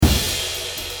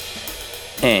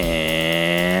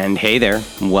And hey there,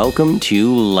 welcome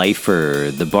to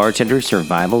Lifer, the Bartender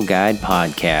Survival Guide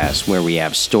podcast, where we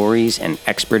have stories and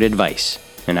expert advice.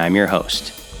 And I'm your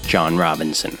host, John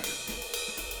Robinson.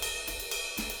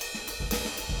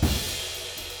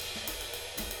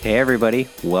 Hey everybody,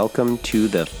 welcome to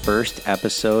the first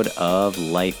episode of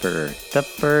Lifer. The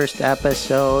first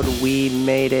episode, we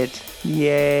made it.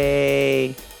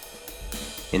 Yay!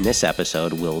 In this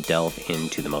episode, we'll delve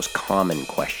into the most common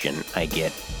question I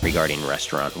get regarding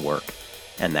restaurant work,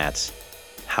 and that's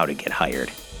how to get hired.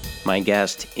 My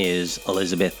guest is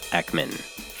Elizabeth Ekman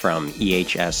from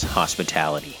EHS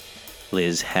Hospitality.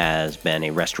 Liz has been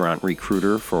a restaurant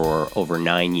recruiter for over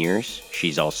 9 years.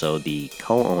 She's also the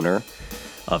co-owner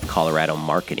of Colorado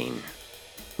Marketing.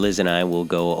 Liz and I will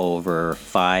go over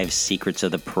 5 secrets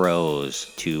of the pros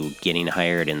to getting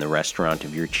hired in the restaurant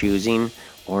of your choosing,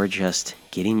 or just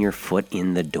getting your foot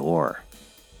in the door.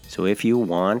 So if you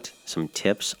want some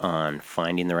tips on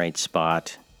finding the right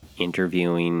spot,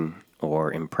 interviewing,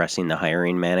 or impressing the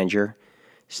hiring manager,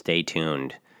 stay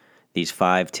tuned. These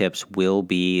 5 tips will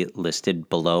be listed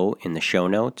below in the show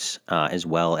notes, as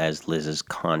well as Liz's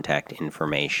contact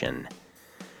information.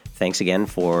 Thanks again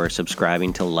for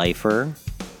subscribing to Lifer.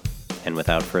 And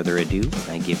without further ado,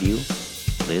 I give you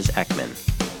Liz Ekman.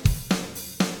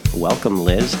 Welcome,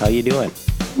 Liz. How you doing?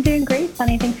 I'm doing great,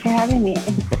 Sonny. Thanks for having me.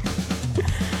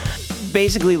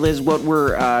 Basically, Liz, what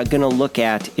we're going to look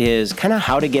at is kind of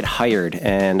how to get hired.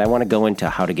 And I want to go into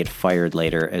how to get fired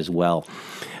later as well.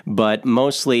 But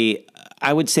mostly,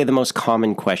 I would say the most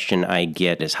common question I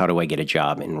get is, how do I get a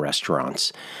job in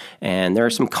restaurants? And there are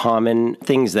some common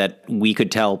things that we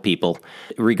could tell people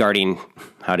regarding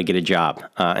how to get a job.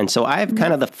 And so I have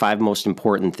kind of the 5 most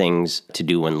important things to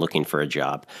do when looking for a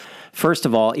job. First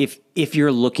of all, if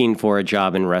you're looking for a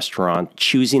job in restaurant,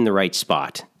 choosing the right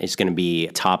spot is going to be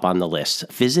top on the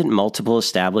list. Visit multiple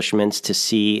establishments to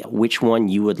see which one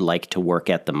you would like to work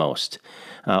at the most.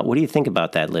 What do you think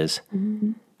about that, Liz?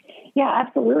 Mm-hmm. Yeah,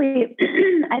 absolutely.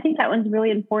 I think that one's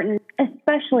really important,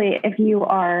 especially if you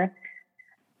are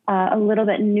a little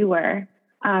bit newer.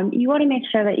 You want to make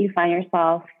sure that you find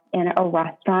yourself in a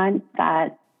restaurant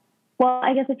that, well,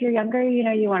 I guess if you're younger,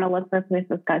 you want to look for a place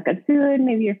that's got good food.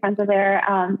 Maybe your friends are there.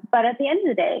 But at the end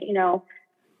of the day,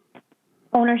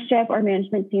 ownership or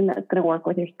management team that's going to work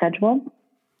with your schedule.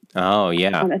 Oh,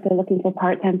 yeah. If they're looking for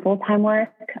part-time, full-time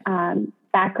work,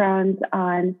 backgrounds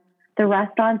on the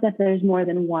restaurants, if there's more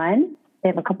than one. They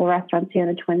have a couple restaurants here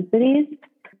in the Twin Cities.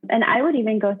 And I would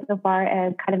even go so far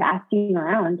as kind of asking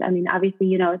around. I mean,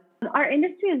 obviously, our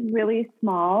industry is really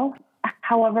small.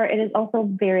 However, it is also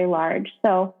very large.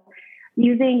 So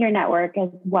using your network as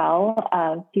well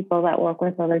of people that work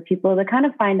with other people to kind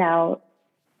of find out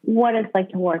what it's like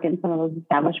to work in some of those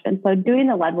establishments. So doing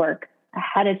the lead work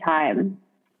ahead of time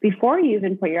before you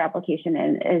even put your application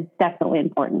in is definitely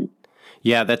important.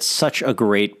 Yeah, that's such a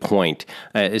great point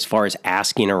as far as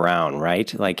asking around,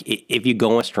 right? Like if you go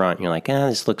to a restaurant and you're like,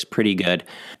 this looks pretty good.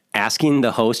 Asking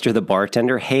the host or the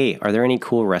bartender, hey, are there any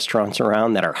cool restaurants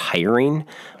around that are hiring?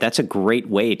 That's a great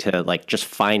way to just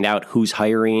find out who's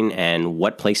hiring and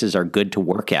what places are good to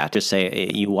work at. Just say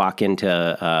you walk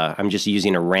into, I'm just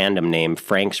using a random name,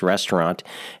 Frank's Restaurant,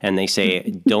 and they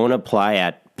say, don't apply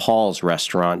at Paul's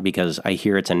Restaurant because I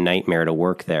hear it's a nightmare to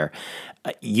work there.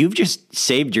 You've just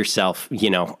saved yourself,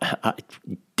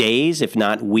 days, if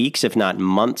not weeks, if not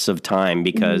months of time,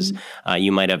 because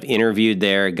you might have interviewed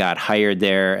there, got hired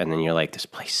there, and then you're like, this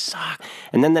place sucks.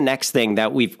 And then the next thing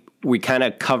that we kind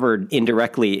of covered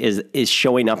indirectly is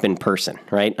showing up in person,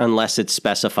 right? Unless it's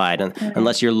specified,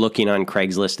 unless you're looking on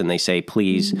Craigslist and they say,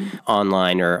 please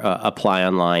online or apply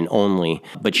online only.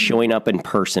 But showing up in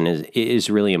person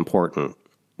is really important.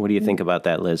 What do you think about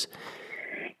that, Liz?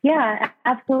 Yeah,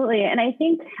 absolutely. And I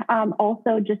think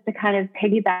also just to kind of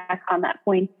piggyback on that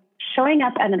point, showing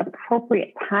up at an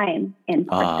appropriate time in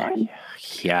person.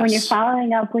 Yes. When you're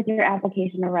following up with your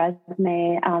application or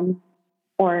resume,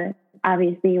 or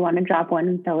obviously you want to drop one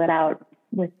and fill it out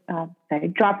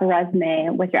drop a resume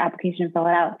with your application and fill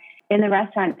it out. In the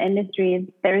restaurant industry,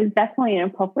 there is definitely an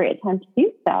appropriate time to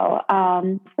do so.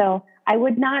 So I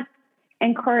would not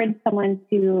encourage someone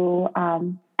to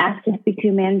ask to speak to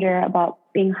a manager about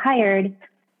being hired,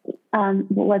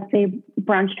 let's say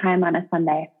brunch time on a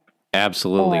Sunday.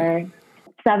 Absolutely. Or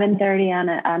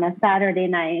 7:30 on a Saturday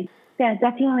night. Yeah,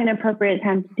 definitely an appropriate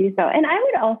time to do so. And I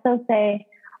would also say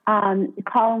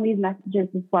call and leave messages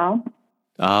as well.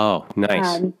 Oh,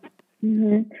 nice.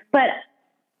 But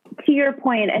to your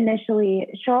point,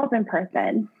 initially, show up in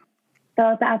person. Fill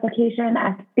out the application,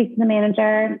 speak to the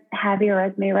manager, have your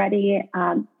resume ready,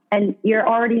 and you're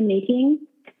already making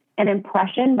an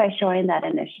impression by showing that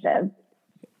initiative.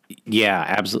 Yeah,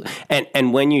 absolutely.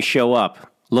 And when you show up,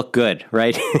 look good,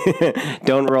 right?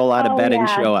 Don't roll out of bed and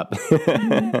show up.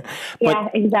 Yeah,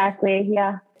 exactly.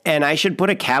 Yeah. And I should put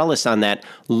a catalyst on that.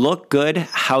 Look good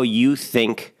how you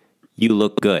think you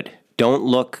look good. Don't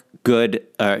look good.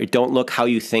 Don't look how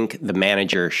you think the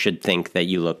manager should think that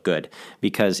you look good,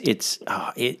 because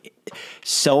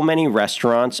so many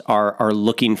restaurants are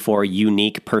looking for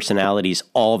unique personalities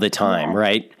all the time,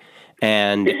 right?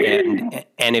 And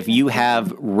if you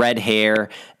have red hair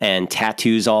and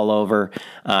tattoos all over,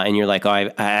 and you're like, oh,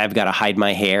 I've got to hide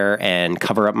my hair and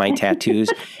cover up my tattoos,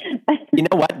 you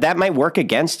know what? That might work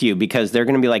against you, because they're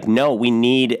going to be like, no, we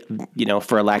need,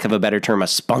 for a lack of a better term, a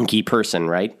spunky person,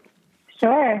 right?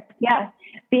 Sure. Yeah.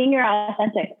 Being your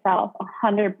authentic self,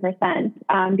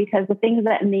 100%. Because the things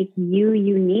that make you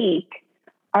unique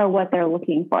are what they're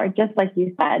looking for. Just like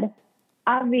you said.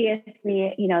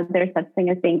 Obviously, there's such thing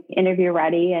as being interview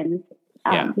ready and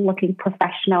looking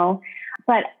professional.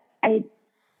 But I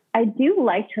do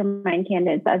like to remind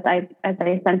candidates as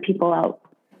I send people out.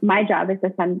 My job is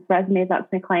to send resumes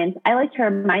out to my clients. I like to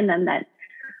remind them that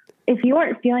if you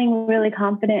aren't feeling really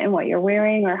confident in what you're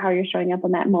wearing or how you're showing up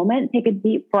in that moment, take a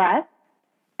deep breath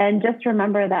and just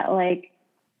remember that, like,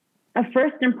 a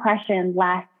first impression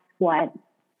lasts 5,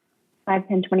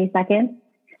 10, 20 seconds.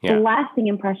 Yeah. The lasting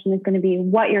impression is going to be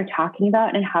what you're talking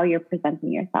about and how you're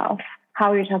presenting yourself,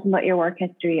 how you're talking about your work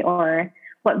history, or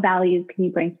what values can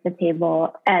you bring to the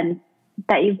table, and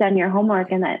that you've done your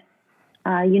homework, and that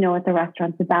you know what the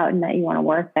restaurant's about and that you want to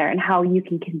work there, and how you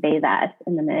can convey that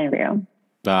in the interview.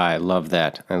 I love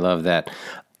that.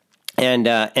 And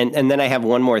then I have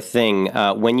one more thing.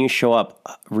 When you show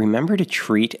up, remember to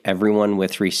treat everyone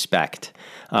with respect.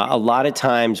 A lot of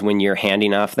times when you're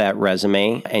handing off that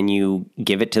resume and you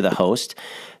give it to the host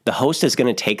is going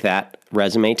to take that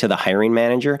resume to the hiring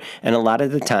manager. And a lot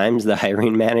of the times the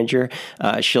hiring manager,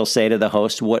 she'll say to the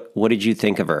host, what did you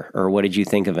think of her? Or what did you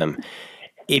think of him?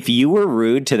 If you were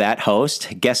rude to that host,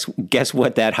 guess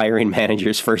what that hiring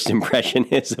manager's first impression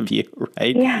is of you,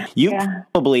 right? Yeah, you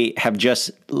probably have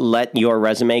just let your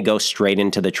resume go straight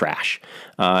into the trash.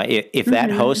 If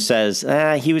that host says,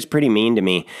 he was pretty mean to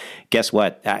me, guess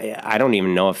what? I don't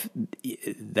even know if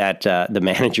that the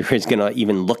manager is going to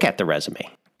even look at the resume.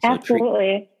 So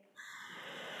absolutely.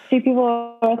 Treat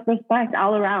people with respect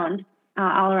all around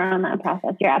that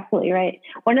process. You're absolutely right.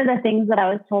 One of the things that I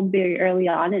was told very early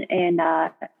on in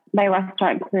my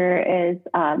restaurant career is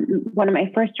one of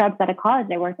my first jobs out of college,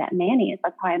 I worked at Manny's.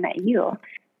 That's how I met you.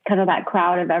 Kind of that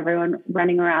crowd of everyone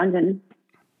running around. And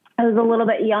I was a little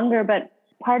bit younger, but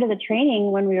part of the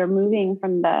training when we were moving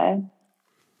from the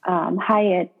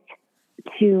Hyatt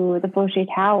to the Fauché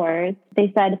Towers,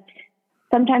 they said,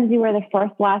 sometimes you were the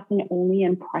first, last, and only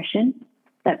impression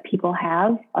that people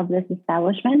have of this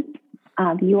establishment.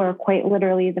 You are quite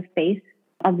literally the face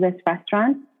of this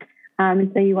restaurant.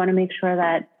 And so you want to make sure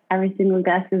that every single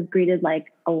guest is greeted like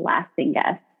a lasting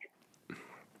guest.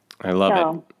 I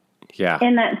love it. Yeah.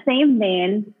 In that same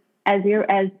vein, as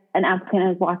an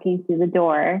applicant is walking through the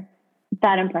door,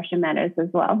 that impression matters as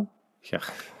well. Yeah.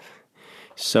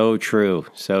 So true.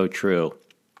 So true.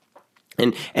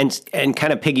 And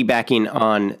kind of piggybacking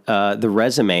on the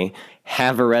resume,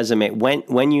 have a resume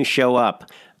when you show up.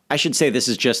 I should say this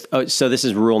is this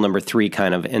is rule number 3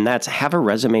 kind of, and that's have a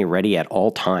resume ready at all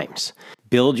times.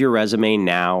 Build your resume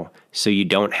now so you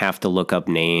don't have to look up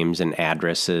names and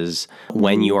addresses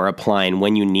when you are applying,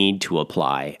 when you need to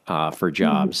apply for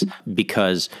jobs,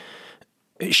 because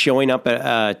showing up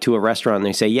to a restaurant and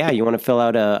they say, yeah, you want to fill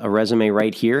out a resume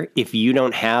right here. If you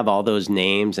don't have all those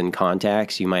names and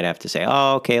contacts, you might have to say,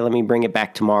 oh, okay, let me bring it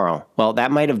back tomorrow. Well,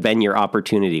 that might have been your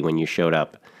opportunity when you showed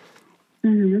up.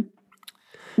 Mm-hmm.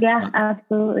 Yeah,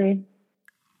 absolutely.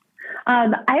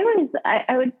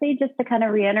 I would say, just to kind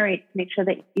of reiterate, to make sure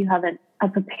that you have a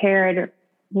prepared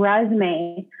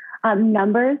resume,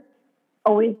 numbers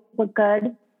always look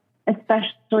good,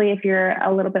 especially if you're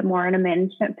a little bit more in a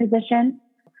management position.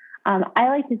 I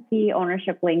like to see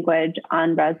ownership language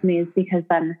on resumes, because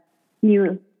then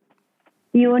you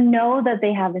know that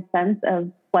they have a sense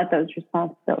of what those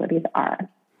responsibilities are.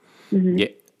 Mm-hmm. Yeah.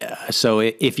 So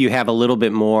if you have a little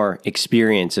bit more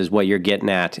experience is what you're getting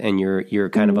at, and you're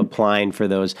kind of applying for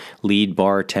those lead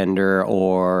bartender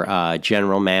or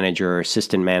general manager or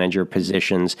assistant manager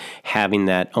positions, having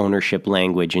that ownership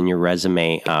language in your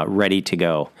resume ready to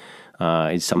go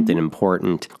is something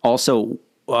important. Also,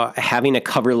 having a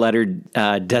cover letter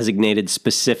designated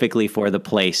specifically for the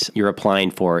place you're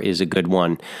applying for is a good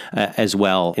one as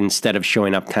well, instead of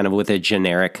showing up kind of with a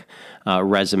generic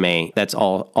resume. That's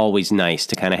always nice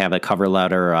to kind of have a cover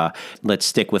letter. Let's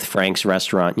stick with Frank's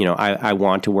Restaurant. I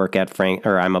want to work at Frank,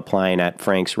 or I'm applying at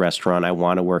Frank's Restaurant. I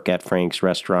want to work at Frank's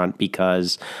Restaurant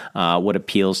because what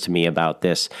appeals to me about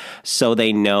this. So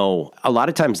they know. A lot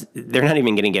of times they're not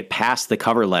even going to get past the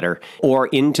cover letter or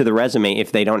into the resume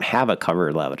if they don't have a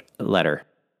cover letter.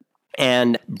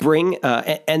 And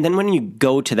and then when you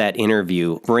go to that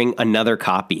interview, bring another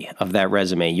copy of that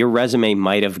resume. Your resume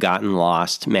might have gotten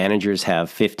lost. Managers have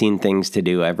 15 things to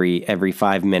do every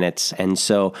 5 minutes. And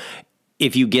so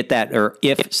if you get that, or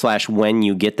when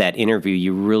you get that interview,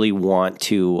 you really want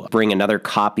to bring another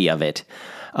copy of it.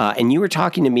 And you were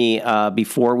talking to me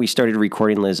before we started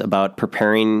recording, Liz, about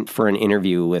preparing for an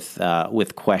interview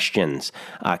with questions.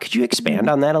 Could you expand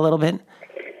on that a little bit?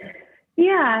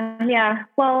 Yeah.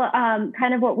 Well,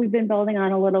 kind of what we've been building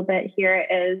on a little bit here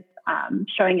is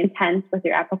showing intent with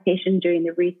your application, doing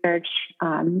the research,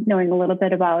 knowing a little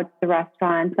bit about the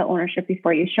restaurant, the ownership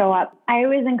before you show up. I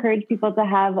always encourage people to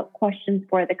have questions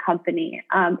for the company.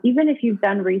 Even if you've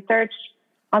done research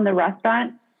on the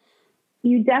restaurant,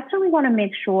 you definitely want to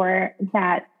make sure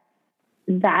that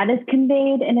is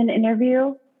conveyed in an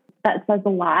interview. That says a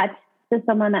lot to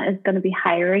someone that is going to be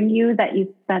hiring you, that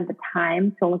you've spent the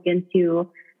time to look into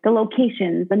the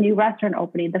locations, the new restaurant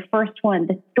opening, the first one,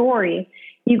 the story.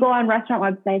 You go on restaurant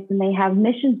websites and they have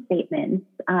mission statements.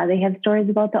 They have stories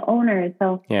about the owners.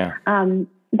 So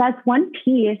that's one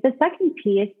piece. The second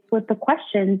piece with the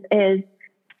questions is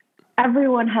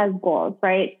everyone has goals,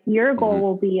 right? Your goal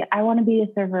will be, I want to be a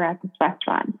server at this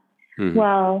restaurant.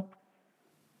 Well,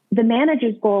 the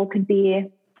manager's goal could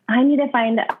be, I need to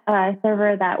find a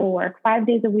server that will work 5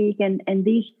 days a week and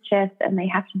these shifts, and they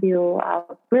have to do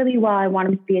really well. I want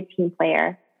them to be a team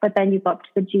player. But then you go up to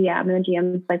the GM, and the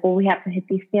GM is like, well, we have to hit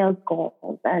these sales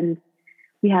goals, and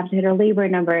we have to hit our labor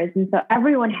numbers. And so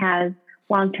everyone has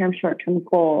long-term, short-term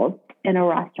goals in a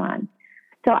restaurant.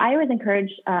 So I always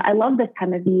encourage, I love this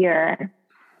time of year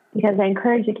because I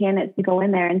encourage the candidates to go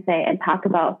in there and talk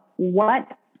about what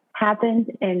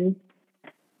happened in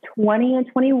 20 and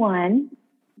 21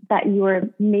 that you were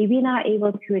maybe not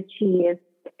able to achieve.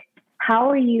 How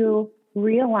are you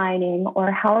realigning,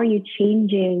 or how are you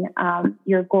changing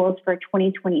your goals for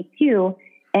 2022?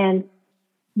 And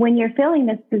when you're filling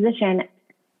this position,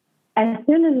 as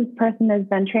soon as this person has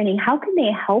done training, how can they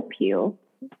help you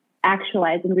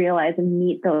actualize and realize and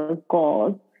meet those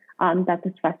goals that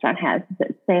this restaurant has? Is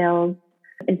it sales?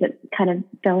 Is it kind of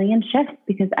filling in shifts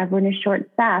because everyone is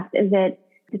short-staffed? Is it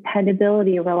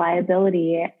dependability,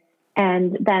 reliability?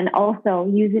 And then also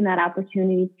using that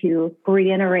opportunity to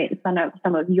reiterate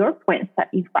some of your points that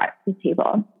you've brought to the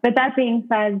table. But that being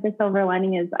said, the silver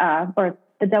lining is, or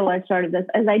the double-edged sword of this,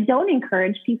 is I don't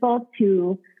encourage people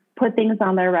to put things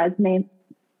on their resume,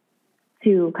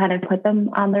 to kind of put them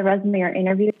on their resume or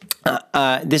interview.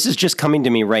 This is just coming to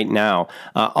me right now.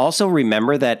 Also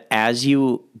remember that as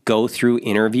you go through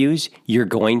interviews, you're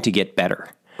going to get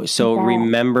better. So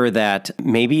remember that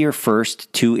maybe your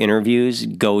first 2 interviews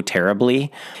go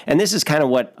terribly. And this is kind of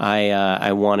what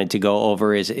I wanted to go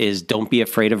over is don't be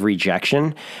afraid of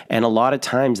rejection. And a lot of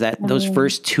times those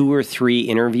first 2 or 3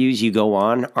 interviews you go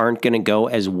on aren't going to go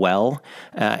as well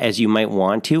as you might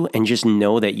want to. And just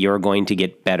know that you're going to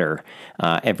get better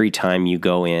every time you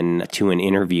go in to an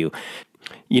interview.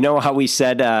 You know how we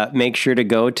said make sure to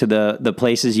go to the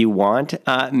places you want?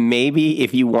 Maybe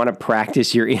if you want to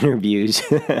practice your interviews,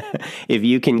 if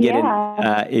you can get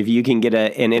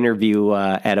an interview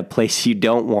at a place you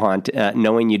don't want,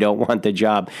 knowing you don't want the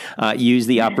job, use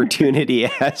the opportunity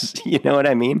as, you know what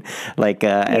I mean? Like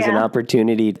as an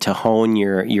opportunity to hone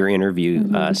your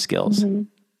interview skills.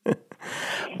 It's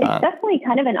definitely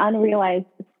kind of an unrealized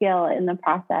skill in the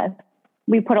process.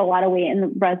 We put a lot of weight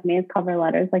in resumes, cover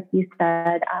letters, like you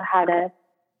said, how to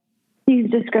use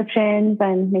descriptions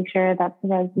and make sure that the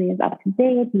resume is up to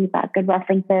date. You've got good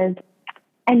references.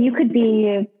 And you could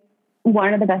be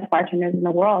one of the best bartenders in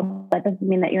the world. That doesn't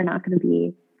mean that you're not going to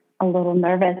be a little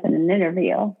nervous in an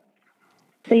interview.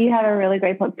 So you have a really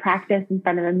great practice in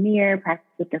front of a mirror,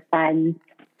 practice with your friends.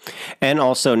 And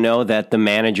also know that the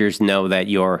managers know that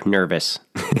you're nervous.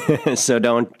 So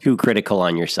don't too critical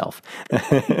on yourself.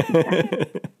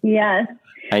 Yes.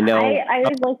 I know. I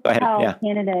always like to tell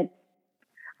candidates,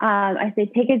 I say,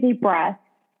 take a deep breath.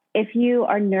 If you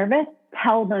are nervous,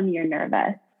 tell them you're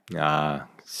nervous.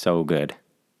 So good.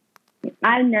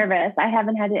 I'm nervous. I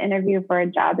haven't had to interview for a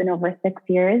job in over 6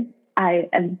 years. I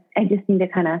just need to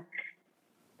kind of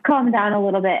calm down a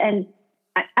little bit. And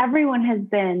everyone has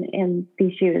been in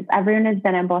these shoes. Everyone has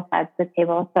been on both sides of the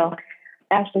table. So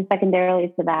actually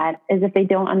secondarily to that is if they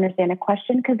don't understand a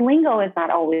question, because lingo is not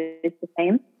always the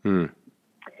same.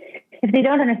 if they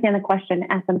don't understand the question,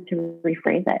 ask them to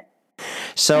rephrase it.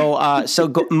 So,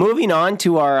 moving on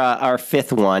to our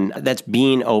fifth one, that's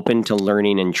being open to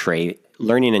learning and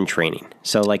training.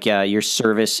 So, like, your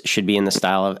service should be in the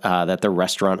style of, that the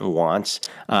restaurant wants,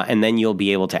 and then you'll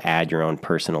be able to add your own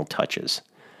personal touches.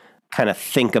 Kind of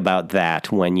think about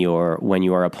that when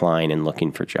you're applying and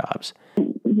looking for jobs.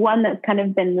 One that's kind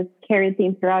of been the carried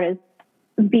theme throughout is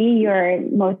be your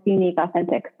most unique,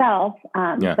 authentic self.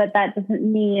 But that doesn't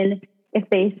mean if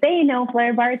they say no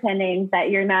flair bartending that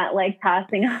you're not like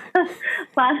tossing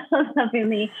bottles up in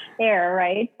the air,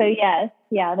 right? So yes,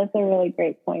 yeah, that's a really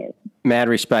great point. Mad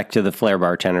respect to the flair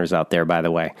bartenders out there, by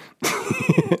the way.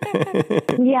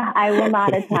 Yeah, I will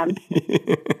not attempt.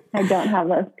 I don't have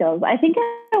those skills. I think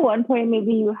at one point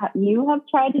maybe you have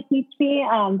tried to teach me,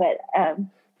 but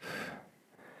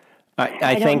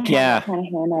I think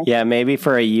maybe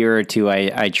for a year or two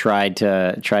I tried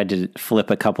to flip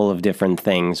a couple of different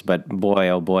things, but boy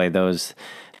oh boy, those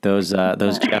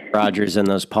Jeff Rogers and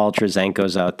those Paul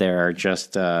Trezenkos out there are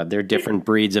just they're different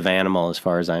breeds of animal as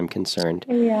far as I'm concerned.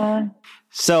 Yeah.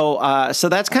 So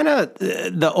that's kind of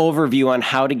the overview on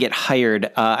how to get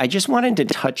hired. I just wanted to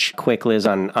touch quick, Liz,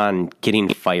 on getting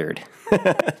fired.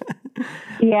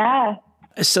 Yeah.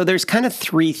 So there's kind of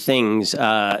three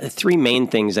main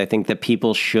things I think that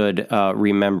people should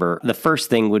remember. The first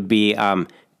thing would be,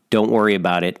 don't worry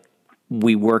about it.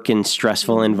 We work in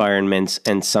stressful environments,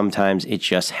 and sometimes it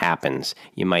just happens.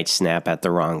 You might snap at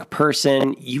the wrong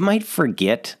person. You might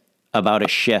forget about a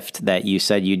shift that you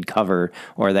said you'd cover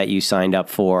or that you signed up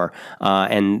for.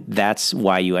 And that's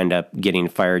why you end up getting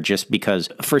fired, just because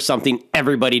for something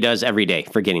everybody does every day,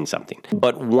 forgetting something.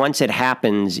 But once it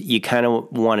happens, you kind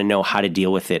of want to know how to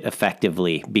deal with it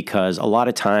effectively, because a lot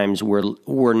of times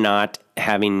we're not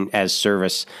having, as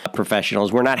service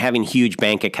professionals, we're not having huge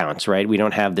bank accounts, right? We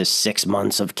don't have this 6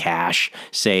 months of cash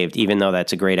saved, even though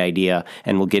that's a great idea.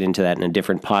 And we'll get into that in a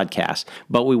different podcast.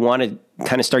 But we want to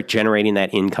kind of start generating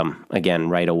that income again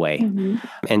right away. Mm-hmm.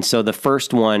 And so the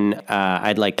first one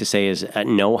I'd like to say is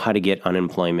know how to get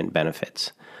unemployment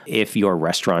benefits. If your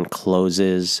restaurant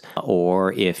closes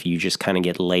or if you just kind of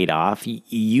get laid off,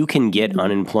 you can get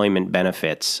unemployment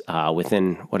benefits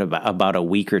within about a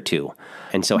week or two.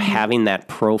 And so having that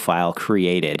profile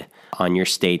created on your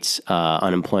state's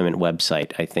unemployment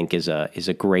website, I think is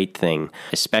a great thing,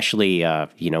 especially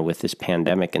with this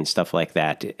pandemic and stuff like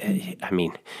that. I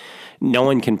mean, no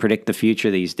one can predict the future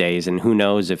these days, and who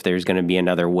knows if there's going to be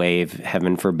another wave,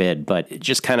 heaven forbid, but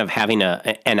just kind of having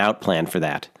an out plan for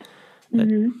that.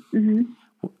 Mm-hmm.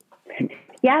 Mm-hmm.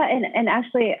 Yeah, and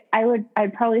actually,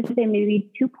 I'd probably say maybe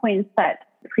 2 points that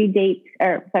predate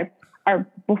or are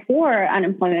before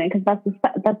unemployment, because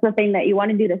that's the thing that you want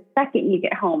to do the second you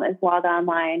get home is log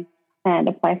online and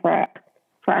apply for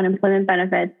unemployment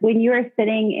benefits. When you are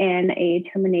sitting in a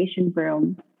termination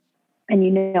room and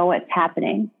you know what's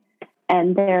happening,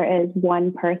 and there is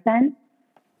one person,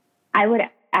 I would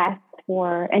ask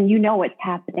for, and you know what's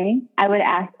happening, I would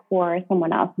ask for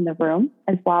someone else in the room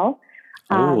as well.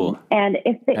 And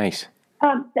if nice.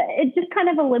 It just kind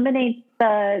of eliminates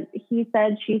the he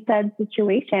said, she said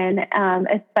situation,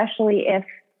 especially if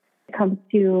it comes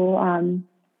to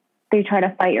they try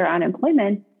to fight your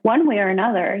unemployment. One way or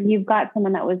another, you've got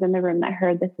someone that was in the room that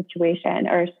heard the situation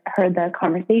or heard the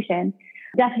conversation.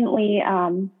 Definitely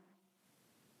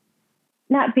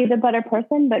not be the better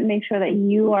person, but make sure that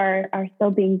you are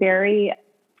still being very,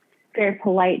 very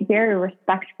polite, very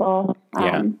respectful.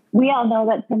 We all know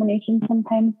that termination,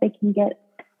 sometimes they can get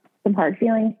some hard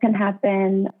feelings can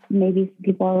happen. Maybe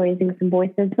people are raising some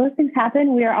voices. Those things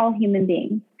happen. We are all human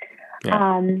beings.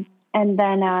 Yeah. And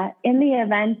then in the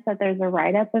event that there's a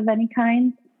write-up of any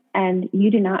kind and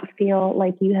you do not feel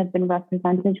like you have been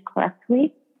represented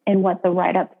correctly in what the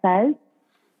write-up says,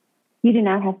 you do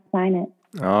not have to sign it.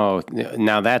 Oh,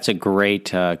 now that's a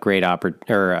great point,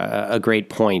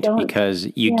 because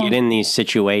you get in these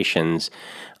situations,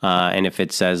 and if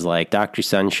it says like Dr.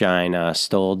 Sunshine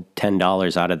stole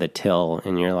 $10 out of the till,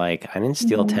 and you're like, I didn't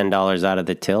steal $10 out of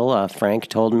the till. Frank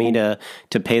told me to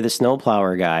pay the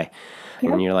snowplower guy,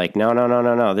 and you're like,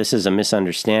 no, this is a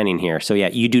misunderstanding here. So yeah,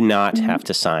 you do not have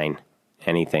to sign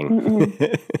anything.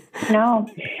 No,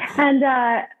 and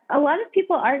a lot of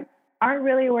people aren't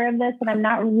really aware of this, and I'm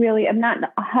not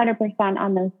 100%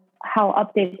 on this, how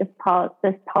updated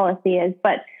this policy is.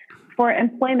 But for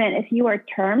employment, if you are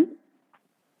termed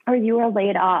or you are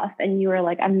laid off and you are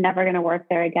like, I'm never going to work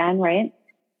there again, right?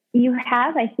 You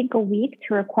have, I think, a week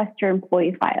to request your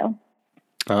employee file.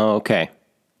 Oh, okay.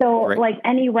 So like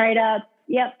any write-up,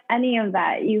 any of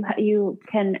that, you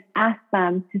can ask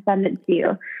them to send it to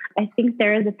you. I think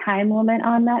there is a time limit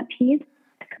on that piece,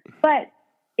 but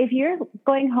if you're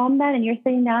going home then and you're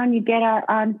sitting down, you get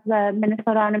onto the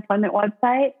Minnesota unemployment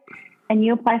website and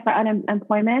you apply for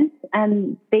unemployment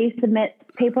and they submit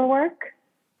paperwork,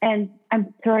 and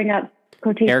I'm throwing up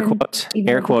quotations.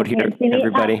 Air quote here,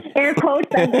 everybody. Air quotes,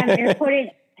 I'm air quoting.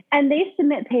 And they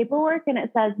submit paperwork and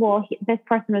it says, well, this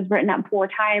person was written up 4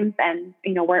 times and,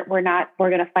 we're going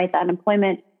to fight the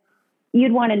unemployment.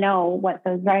 You'd want to know what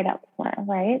those write-ups were,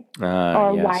 right?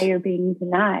 Or yes. why you're being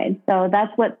denied. So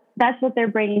that's what they're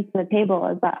bringing to the table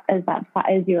is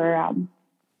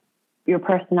your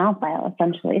personnel file,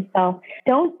 essentially. So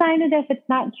don't sign it if it's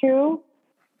not true.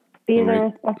 Be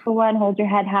the respectful one. Hold your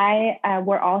head high.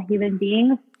 We're all human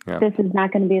beings. Yeah. This is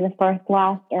not going to be the first,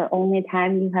 last, or only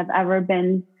time you have ever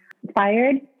been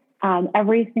fired.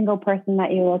 Every single person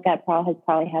that you look at has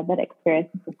probably had that experience.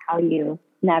 This is how you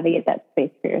navigate that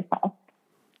space for yourself.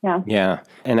 Yeah. Yeah.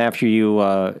 And after you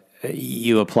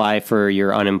apply for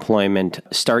your unemployment,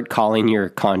 start calling your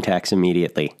contacts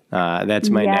immediately. That's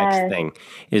my next thing,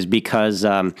 is because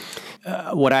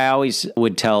what I always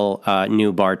would tell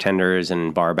new bartenders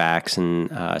and barbacks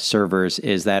and servers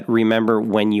is that, remember,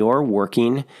 when you're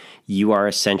working, you are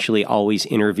essentially always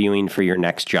interviewing for your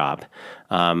next job.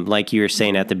 Like you were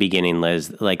saying at the beginning,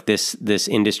 Liz, like this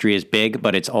industry is big,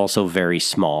 but it's also very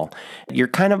small. You're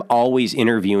kind of always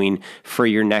interviewing for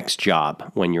your next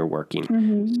job when you're working.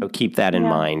 Mm-hmm. So keep that in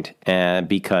mind,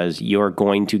 because you're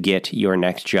going to get your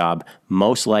next job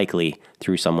most likely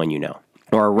through someone you know,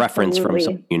 or a reference from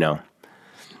someone you know.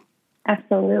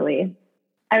 Absolutely.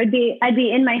 I'd be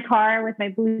in my car with my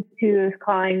Bluetooth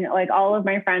calling like all of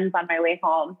my friends on my way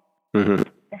home. Mm-hmm.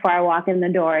 Before I walk in the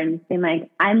door and being like,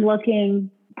 I'm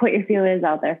looking, put your feelers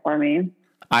out there for me.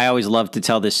 I always love to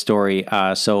tell this story.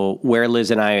 So where Liz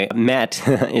and I met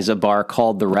is a bar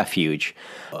called The Refuge.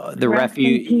 The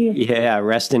Refuge,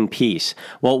 rest in peace.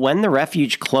 Well, when The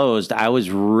Refuge closed, I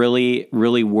was really,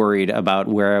 really worried about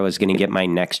where I was going to get my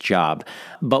next job.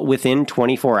 But within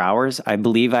 24 hours, I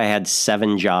believe I had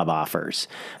 7 job offers.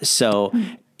 So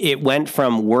it went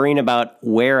from worrying about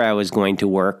where I was going to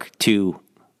work to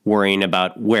worrying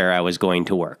about where I was going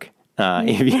to work.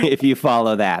 If you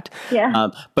follow that.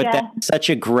 That's such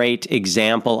a great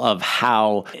example of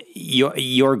how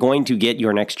you're going to get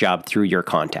your next job through your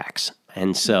contacts.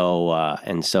 And so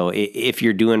if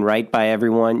you're doing right by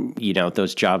everyone,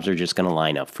 those jobs are just going to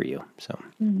line up for you. So,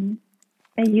 and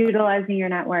utilizing your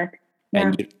network.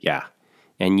 And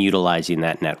utilizing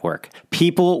that network.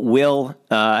 People will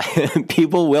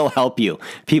help you.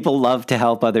 People love to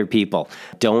help other people.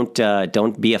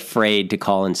 Don't be afraid to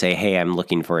call and say, "Hey, I'm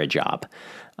looking for a job,"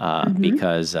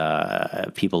 because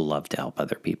people love to help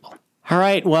other people. All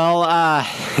right. Well, I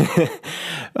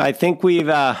think we've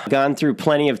gone through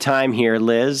plenty of time here,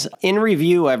 Liz. In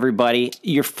review, everybody,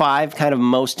 your 5 kind of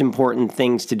most important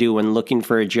things to do when looking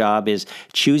for a job is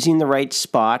choosing the right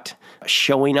spot,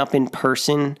 showing up in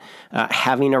person,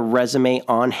 having a resume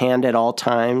on hand at all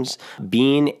times,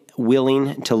 being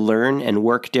willing to learn and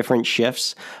work different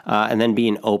shifts, and then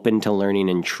being open to learning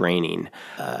and training.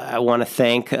 I want to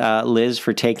thank Liz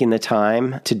for taking the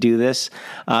time to do this.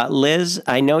 Liz,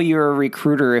 I know you're a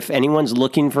recruiter. If anyone's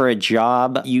looking for a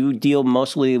job, you deal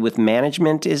mostly with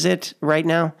management, is it, right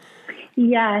now?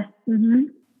 Yes. Mm-hmm.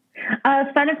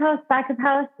 Front of house, back of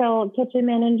house, so kitchen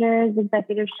managers,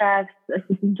 executive chefs,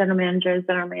 assistant general managers,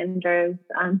 general managers,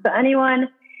 so anyone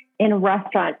in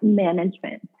restaurant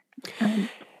management.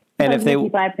 And if people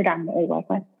I predominantly work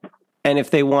with. And if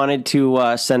they wanted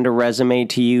to send a resume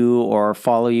to you or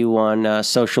follow you on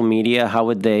social media, how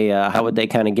would they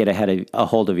kind of get a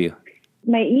hold of you?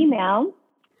 My email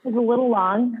is a little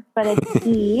long, but it's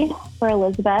E for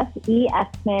Elizabeth, E.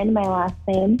 Eckman, my last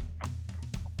name.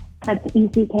 That's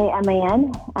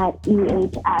ECKMAN at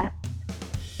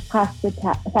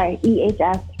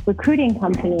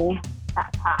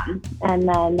EHSrecruitingcompany.com. And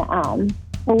then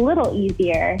a little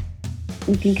easier,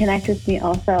 you can connect with me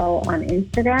also on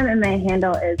Instagram, and my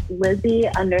handle is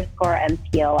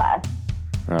Lizzie_MPOS.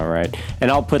 All right, and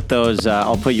I'll put those.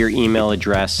 I'll put your email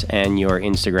address and your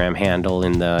Instagram handle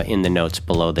in the notes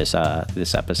below this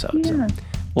episode. Yeah. So.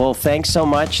 Well, thanks so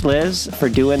much, Liz, for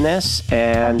doing this.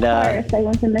 And of course, I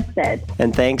wouldn't have missed it.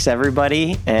 And thanks,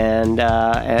 everybody. And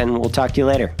we'll talk to you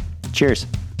later. Cheers.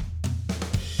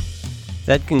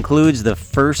 That concludes the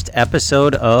first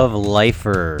episode of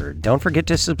Lifer. Don't forget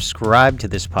to subscribe to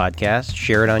this podcast,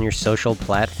 share it on your social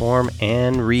platform,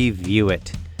 and review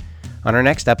it. On our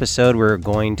next episode, we're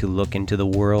going to look into the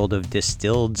world of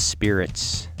distilled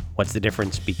spirits. What's the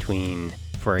difference between,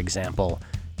 for example,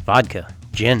 vodka,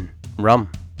 gin, rum,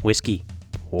 whiskey,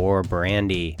 or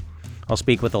brandy? I'll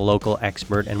speak with a local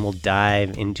expert and we'll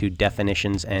dive into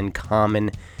definitions and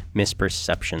common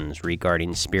misperceptions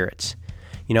regarding spirits.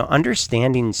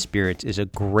 Understanding spirits is a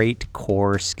great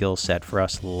core skill set for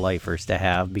us lifers to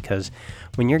have, because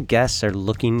when your guests are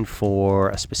looking for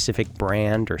a specific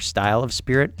brand or style of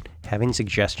spirit, having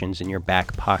suggestions in your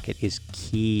back pocket is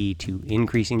key to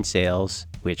increasing sales,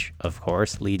 which of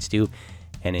course leads to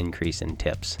an increase in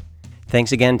tips.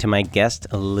 Thanks again to my guest,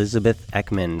 Elizabeth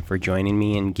Ekman, for joining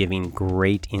me and giving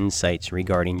great insights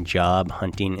regarding job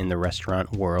hunting in the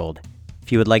restaurant world.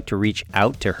 If you would like to reach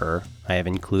out to her, I have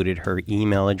included her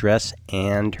email address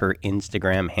and her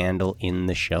Instagram handle in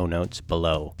the show notes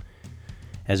below.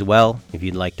 As well, if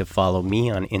you'd like to follow me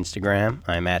on Instagram,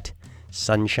 I'm at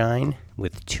sunshine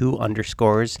with 2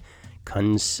 underscores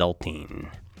consulting.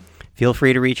 Feel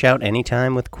free to reach out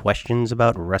anytime with questions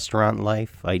about restaurant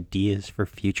life, ideas for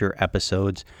future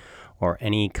episodes, or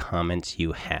any comments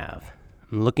you have.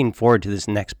 I'm looking forward to this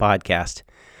next podcast.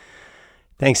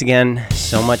 Thanks again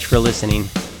so much for listening,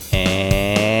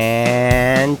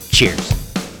 and cheers.